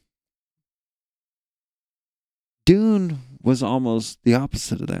 blah. Dune was almost the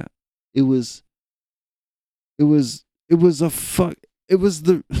opposite of that. It was I don't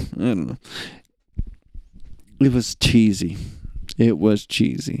know. It was cheesy. It was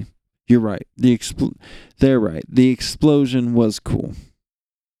cheesy. You're right. They're right. The explosion was cool.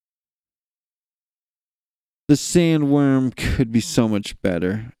 The sandworm could be so much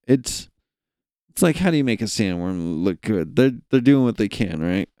better. It's like, how do you make a sandworm look good? They're doing what they can,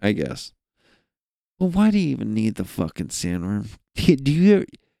 right? I guess. Well, why do you even need the fucking sandworm? Do you?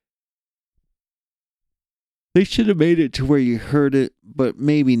 They should have made it to where you heard it, but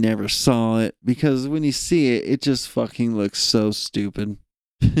maybe never saw it, because when you see it, it just fucking looks so stupid.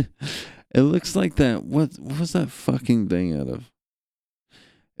 It looks like that. What was that fucking thing out of?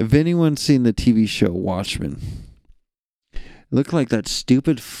 If anyone's seen the TV show Watchmen, it looked like that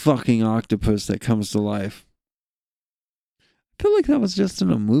stupid fucking octopus that comes to life. I feel like that was just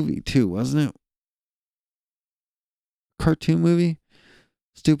in a movie too, wasn't it? Cartoon movie?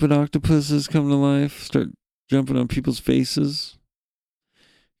 Stupid octopuses come to life, start jumping on people's faces.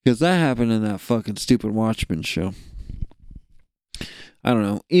 Because that happened in that fucking stupid Watchmen show. I don't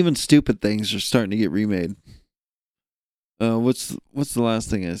know. Even stupid things are starting to get remade. What's the last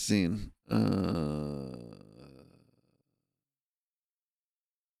thing I've seen?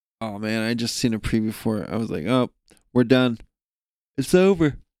 Oh man, I just seen a preview for it. I was like, oh, we're done. It's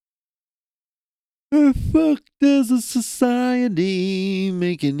over. Fucked as a society,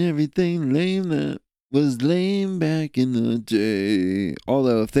 making everything lame that was lame back in the day.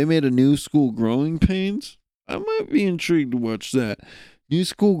 Although, if they made a New School Growing Pains, I might be intrigued to watch that. New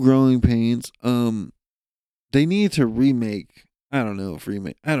School Growing Pains, they need to remake. I don't know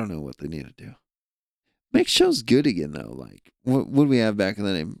what they need to do. Make shows good again, though. Like, what do we have back in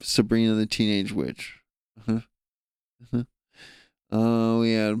the day? Sabrina the Teenage Witch. Oh,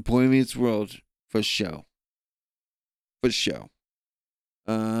 yeah, Boy Meets World. For show. What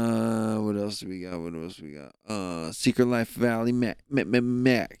else do we got? Secret Life of Valley Mac.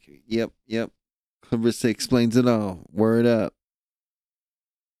 Yep. Clarissa explains it all. Word up.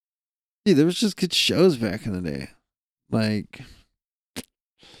 Dude, there was just good shows back in the day. Like,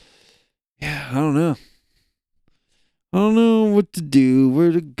 yeah, I don't know. I don't know what to do,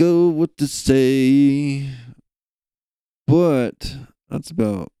 where to go, what to say. But that's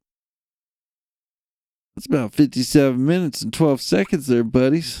about 57 minutes and 12 seconds there,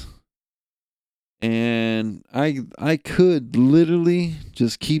 buddies. And I could literally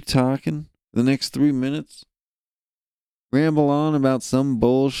just keep talking the next 3 minutes. Ramble on about some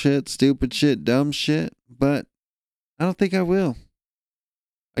bullshit, stupid shit, dumb shit. But I don't think I will.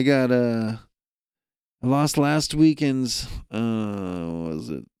 I lost last weekend's,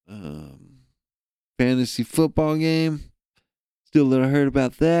 fantasy football game. Still a little hurt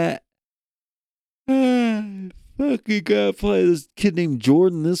about that. Fucking gotta play this kid named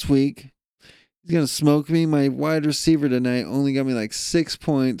Jordan this week. He's gonna smoke me. My wide receiver tonight only got me like 6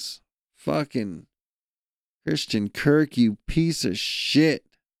 points. Fucking Christian Kirk, you piece of shit.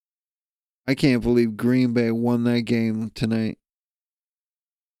 I can't believe Green Bay won that game tonight.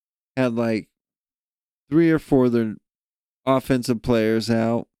 Had like 3 or 4 of their offensive players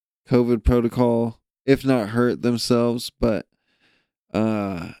out. COVID protocol, if not hurt themselves. But,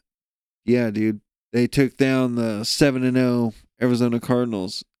 yeah, dude. They took down the 7-0 Arizona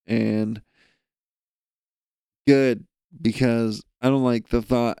Cardinals, and good, because I don't like the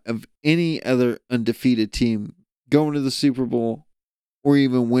thought of any other undefeated team going to the Super Bowl or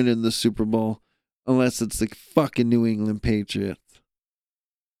even winning the Super Bowl unless it's the fucking New England Patriots.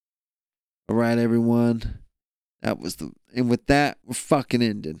 All right, everyone. And with that, we're fucking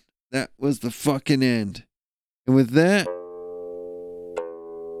ending. That was the fucking end. And with that,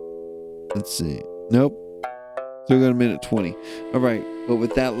 let's see. Nope. So we got a minute 20. All right. But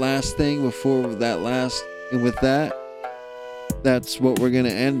with that last thing, and with that, that's what we're going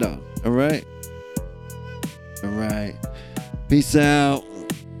to end on. All right. All right. Peace out.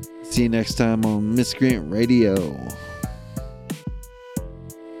 See you next time on Miscreant Radio.